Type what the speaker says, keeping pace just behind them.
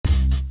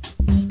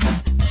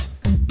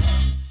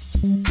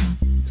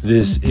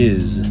This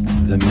is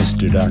the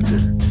Mr. Doctor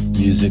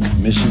Music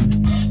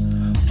Mission.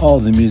 All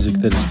the music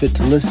that is fit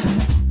to listen.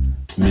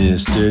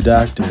 Mr.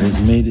 Doctor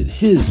has made it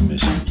his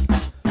mission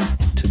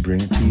to bring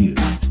it to you.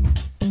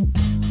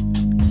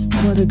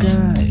 What a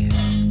guy.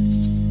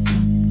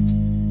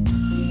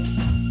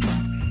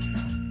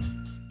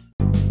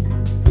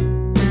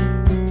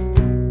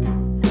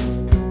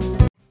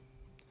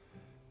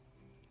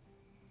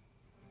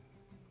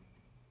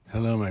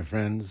 Hello, my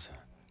friends.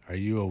 Are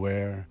you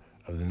aware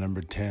of the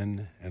number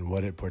 10 and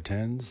what it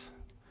portends?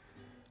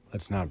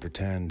 Let's not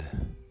pretend.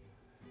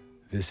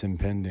 This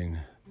impending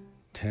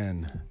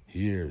 10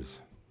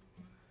 years,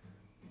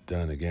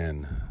 done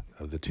again,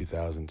 of the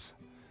 2000s.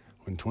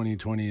 When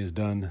 2020 is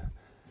done,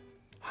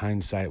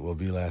 hindsight will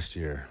be last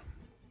year.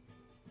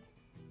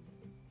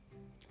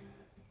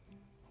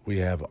 We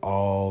have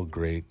all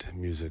great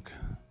music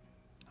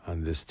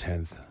on this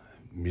 10th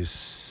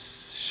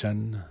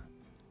mission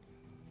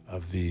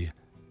of the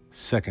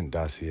second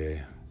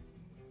dossier.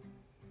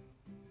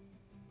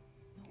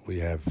 We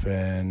have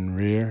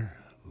Fenrir,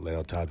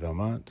 Leotard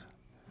Valmont.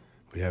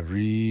 We have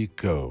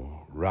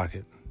Rico,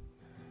 Rockette,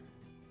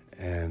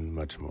 and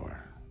much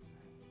more.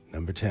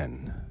 Number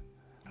 10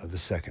 of the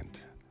second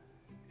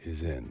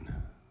is in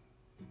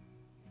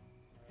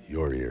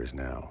your ears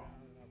now.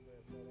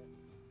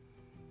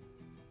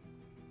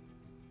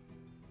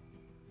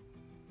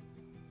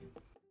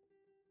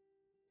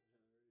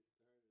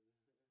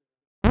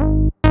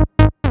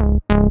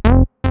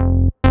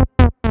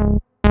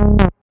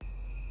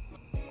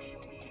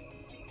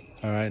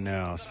 All right,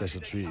 now, special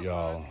treat,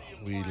 y'all.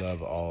 We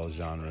love all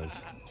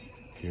genres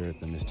here at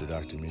the Mr.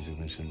 Doctor Music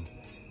Mission.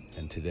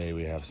 And today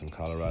we have some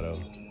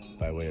Colorado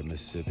by way of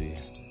Mississippi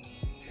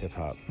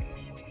hip-hop.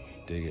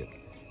 Dig it.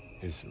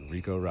 It's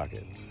Rico,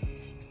 Rockette.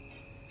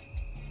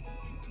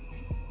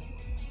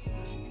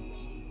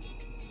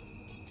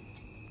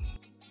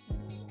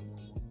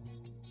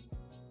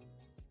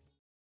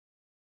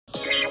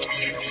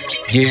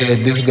 Yeah,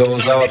 this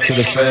goes out to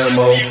the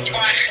famo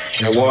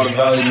in Water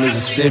Valley,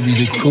 Mississippi,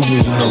 the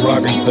Cougars and the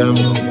Rockette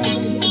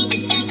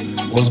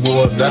family. What's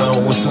going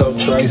down? What's up,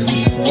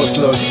 Tracy? What's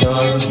up,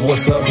 Sean?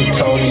 What's up,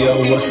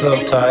 Antonio? What's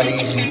up,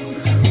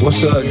 Tahiti?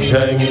 What's up,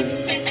 Jamie?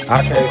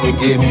 I can't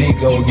forget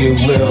Nico, get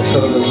well,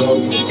 colors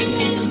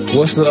over.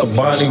 What's up,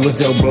 Bonnie, with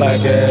your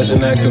black ass in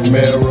that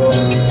Camaro?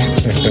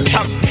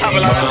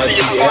 My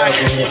Auntie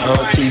Evelyn,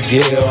 Auntie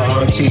Gail,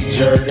 Auntie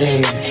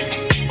Jardine,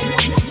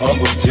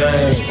 Uncle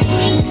James.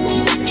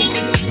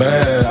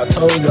 Man, I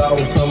told you I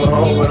was coming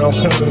home and I'm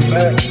coming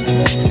back.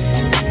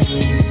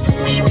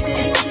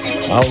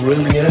 I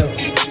really am.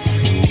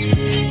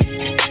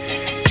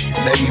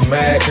 They be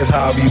mad cause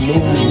how I be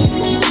moving.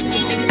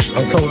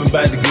 I'm coming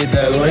back to get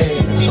that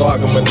land so I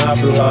can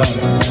monopolize.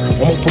 I'm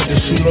gonna put the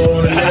suit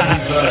on and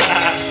everything.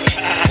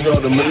 You know,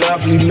 the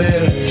Monopoly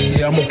man,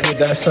 yeah, I'm gonna put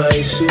that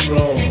same suit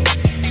on.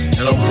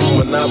 And I'm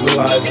gonna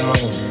monopolize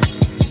on.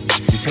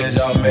 Because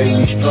y'all made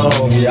me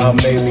strong, y'all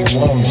made me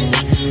want it.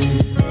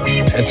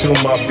 And to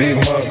my big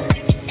mama,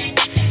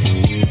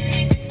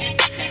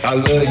 I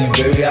love you,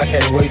 baby. I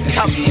can't wait to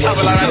see you.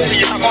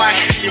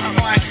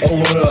 Oh,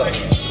 what up?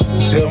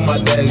 Tell my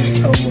daddy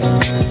to come on.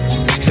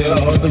 Tell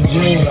Uncle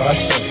Junior I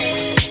said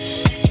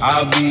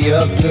I'll be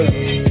up there.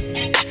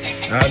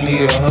 I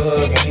need a hug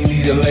and he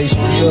need to lace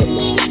me up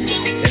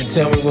and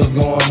tell me what's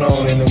going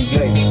on in them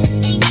gates.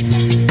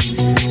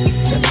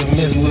 And to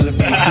miss with a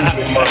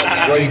with my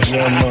great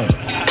grandma.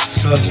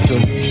 Such a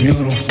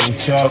beautiful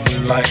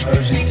chocolate like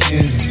Hershey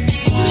Kisses.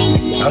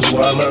 That's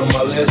where I learned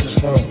my lessons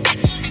from.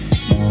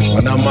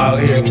 When I'm out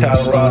here in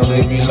Colorado,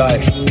 they be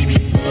like,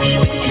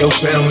 your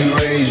family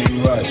raised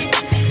you right.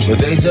 But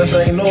they just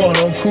ain't knowing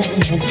I'm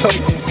cuckoo for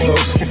cocoa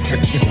puffs.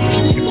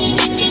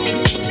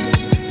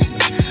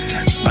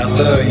 I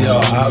love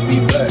y'all, I'll be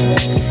back.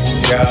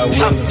 God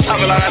willing.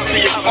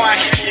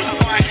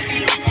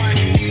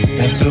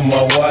 And to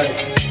my wife,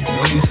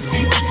 Lisa,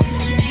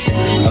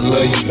 I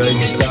love you,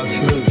 baby, stop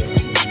tripping.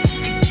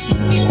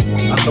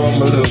 I know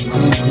I'm a little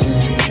cuckoo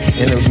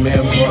in a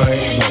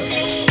membrane, but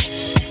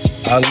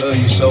I love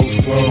you so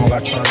strong. I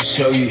try to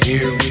show you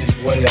every which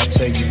way I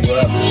take you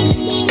up.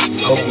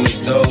 Open the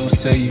doors,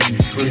 tell you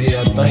you're pretty.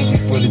 I thank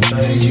you for the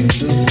things you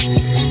do.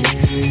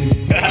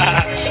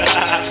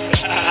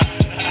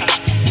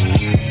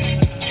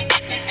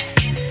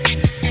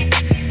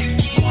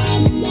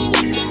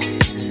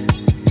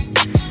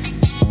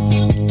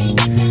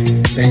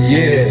 And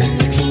yeah,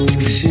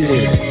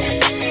 shit,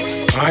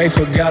 I ain't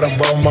forgot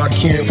about my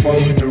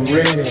kinfolks, the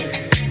red.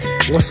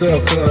 What's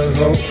up,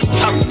 cuzzo?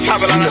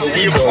 You know,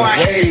 we go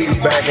way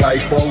back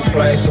like 4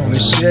 flats on the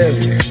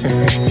Chevy.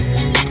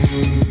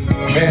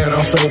 Man,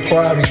 I'm so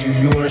proud of you.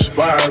 You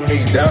inspire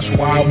me. That's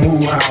why I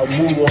move how I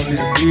move on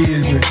this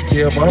business,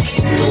 Tip. I'm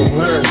still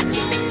learning.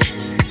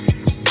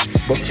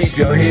 But keep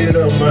your head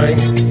up, man.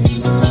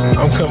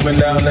 I'm coming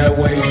down that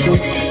way, too.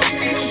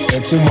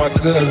 And to my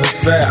cousin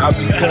Fat, I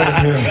be telling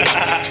him,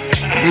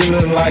 he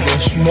look like a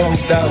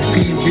smoked out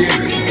P.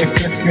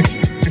 Diddy.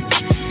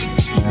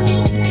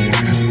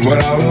 But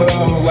I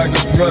love him like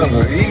a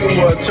brother. He the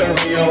one turn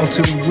me on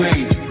to the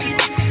weed.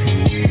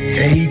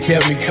 And he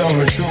kept me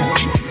covered too,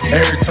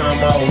 every time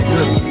I was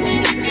with him.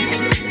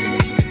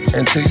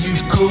 Until you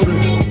cooler,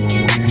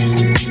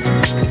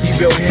 keep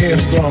your head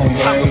strong,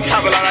 man.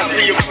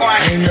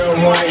 Ain't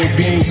nothing wrong with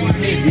being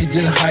unique, it's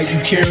just how you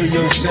carry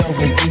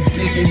yourself and keep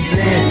digging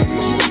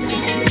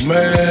in.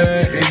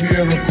 Man, if you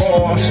ever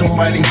call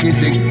somebody get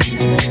to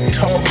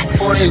talking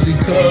crazy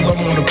cause I'm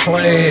on the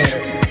plan,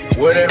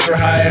 whatever,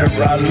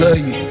 however, I love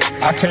you.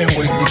 I can't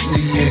wait to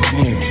see you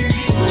again.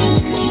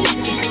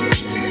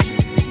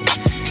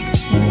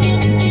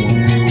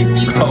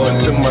 Calling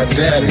to my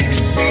daddy.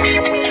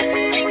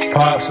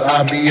 Pops,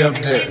 I'll be up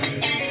there.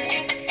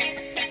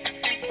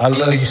 I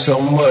love you so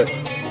much.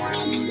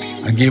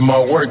 I get my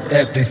work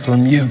ethic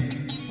from you.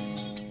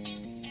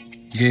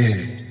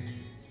 Yeah.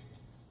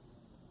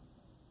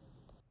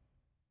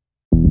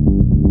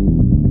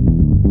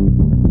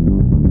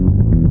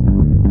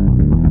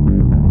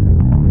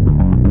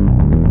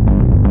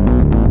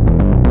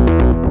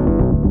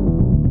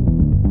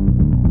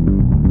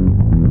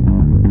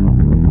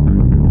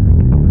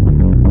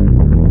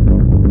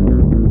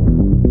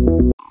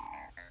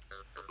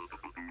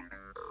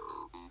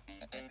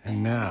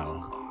 And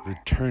now,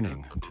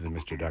 returning to the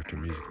Mr. Dr.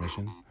 Music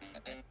Mission,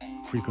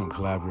 frequent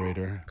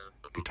collaborator,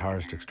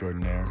 guitarist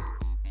extraordinaire,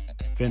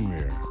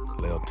 Fenrir,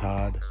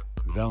 Leotard,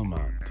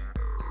 Velmont,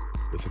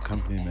 with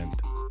accompaniment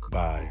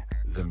by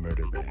the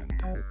Murder Band.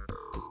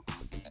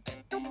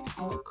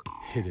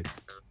 Hit it.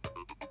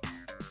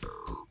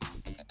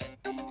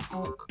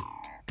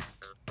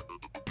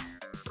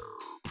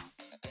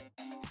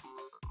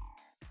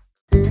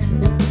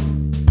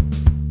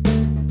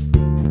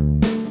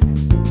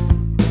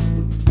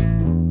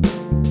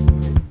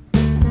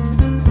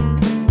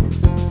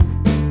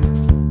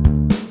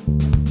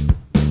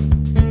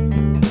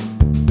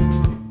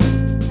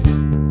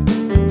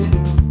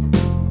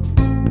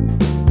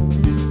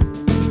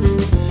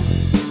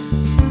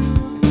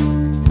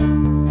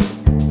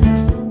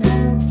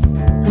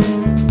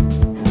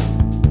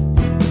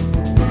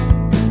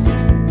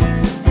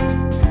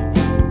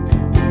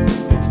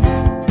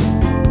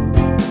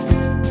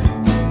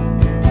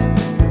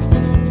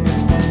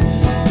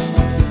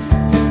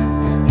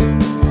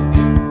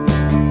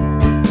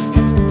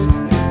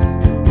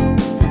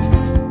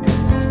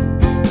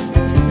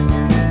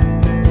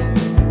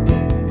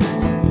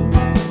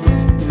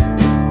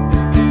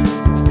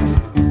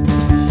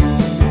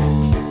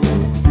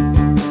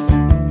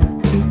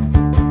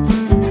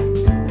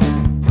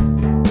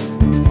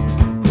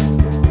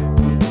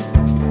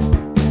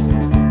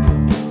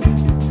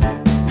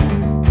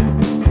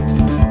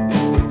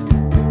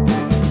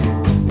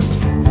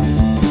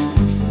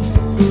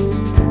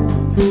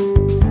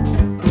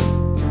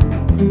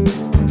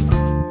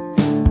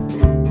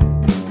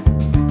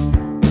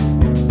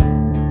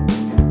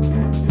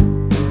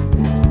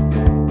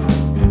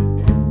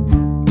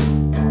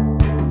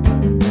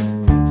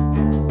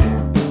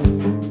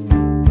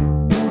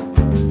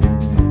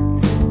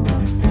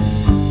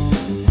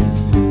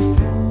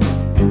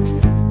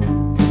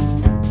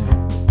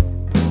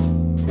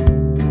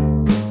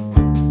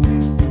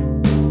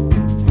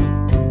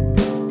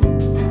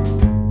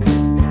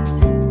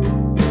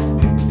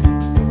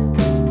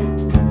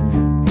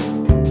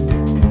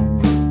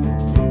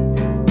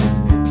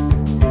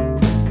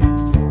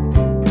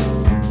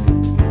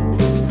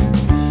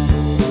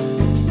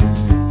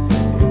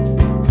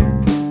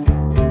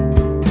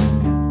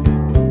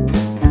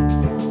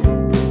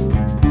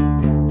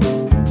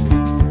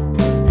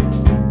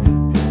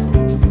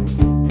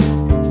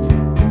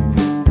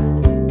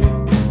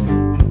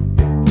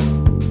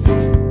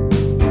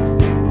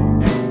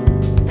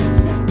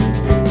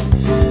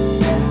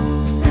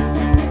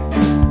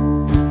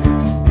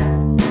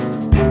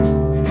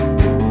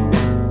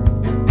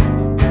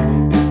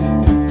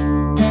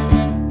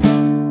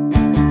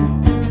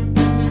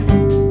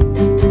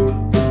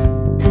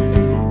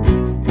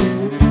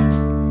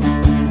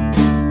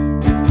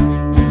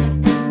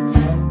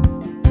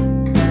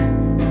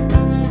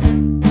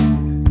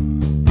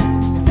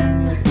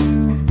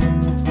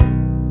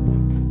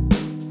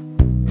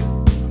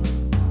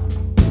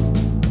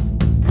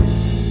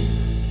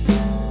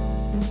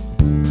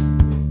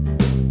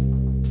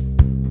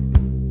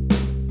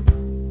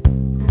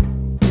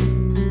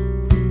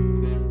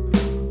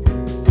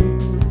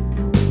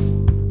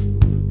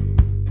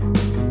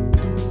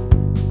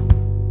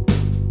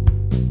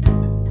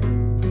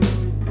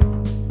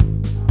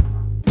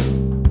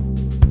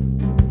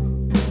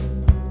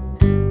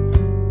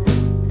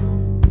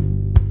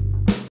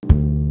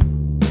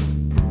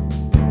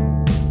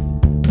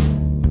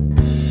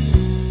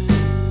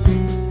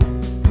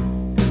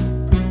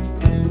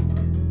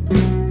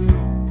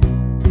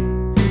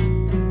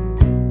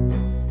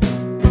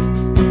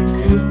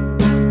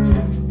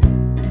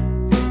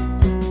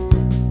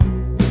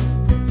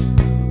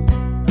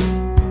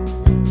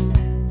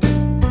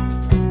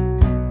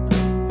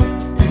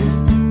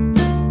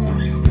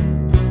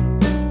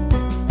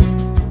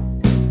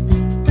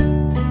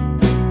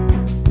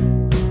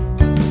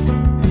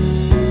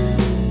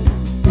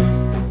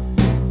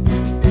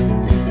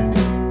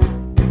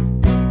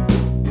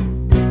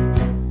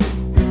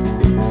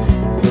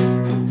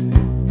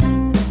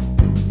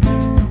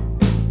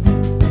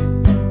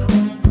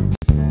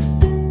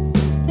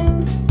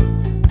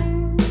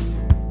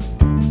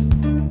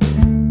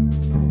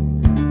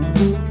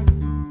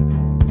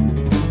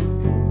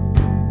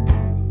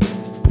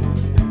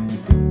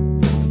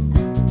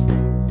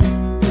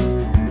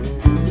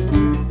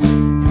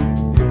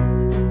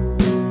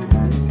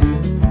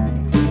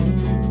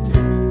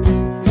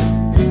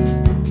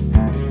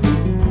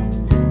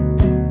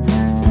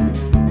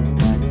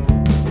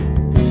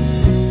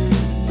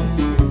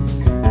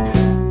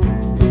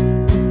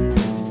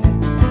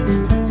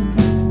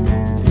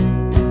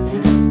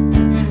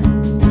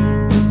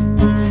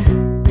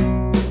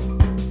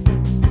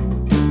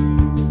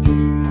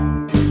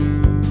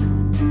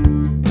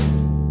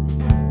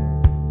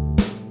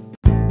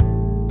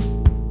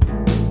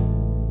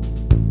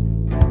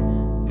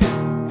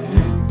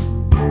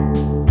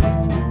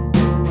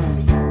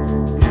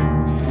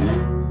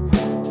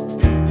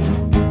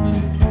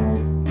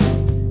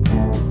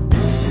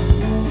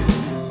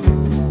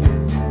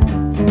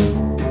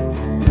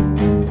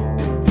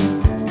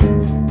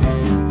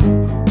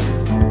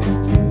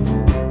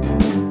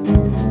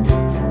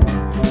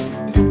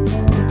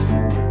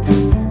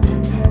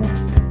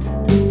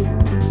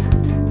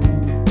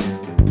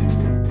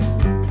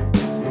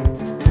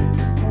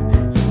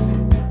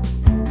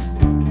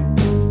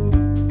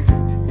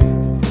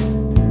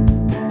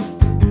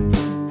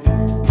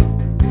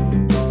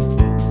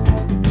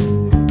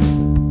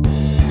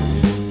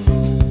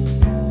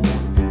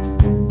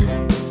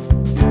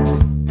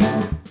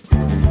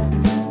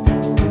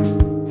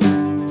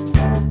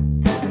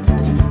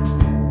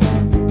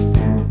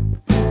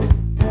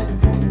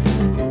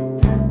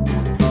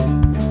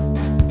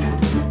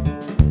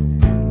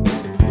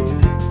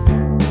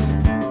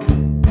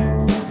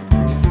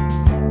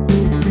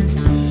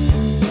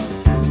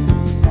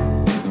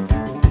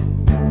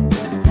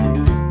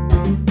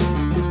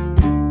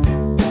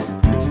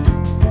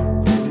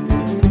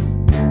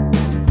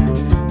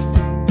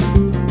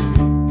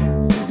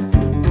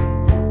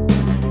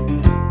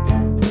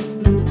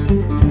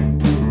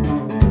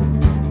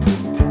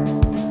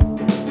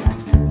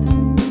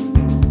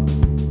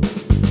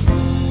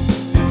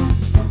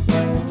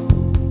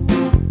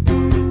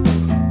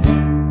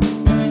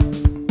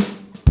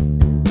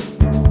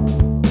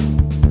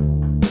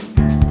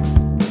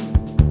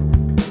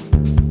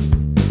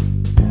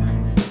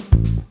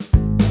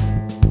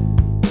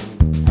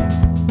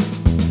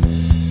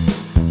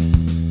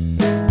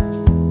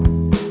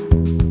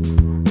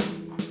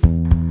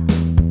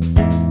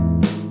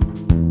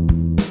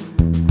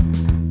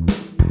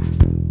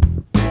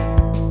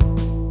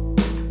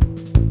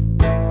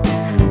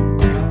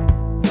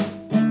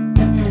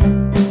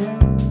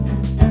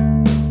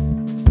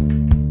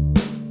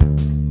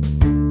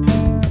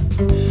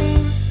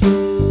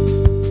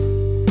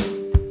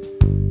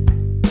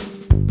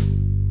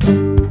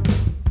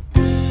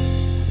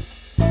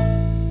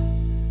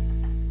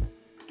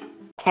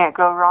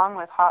 wrong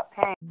with hot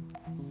pain.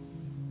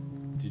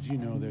 Did you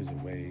know there's a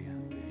way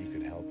that you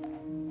could help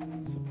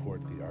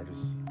support the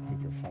artists who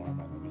perform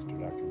on the Mr.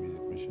 Dr.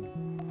 Music Mission?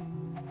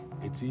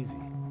 It's easy.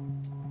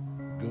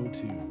 Go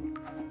to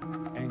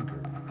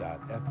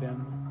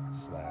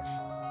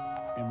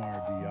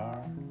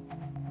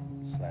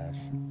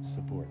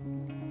anchor.fm/MRDR/support.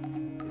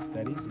 It's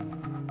that easy.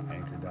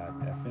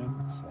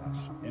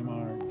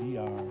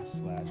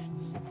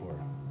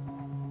 Anchor.fm/MRDR/support.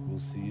 We'll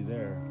see you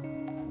there.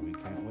 We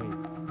can't wait.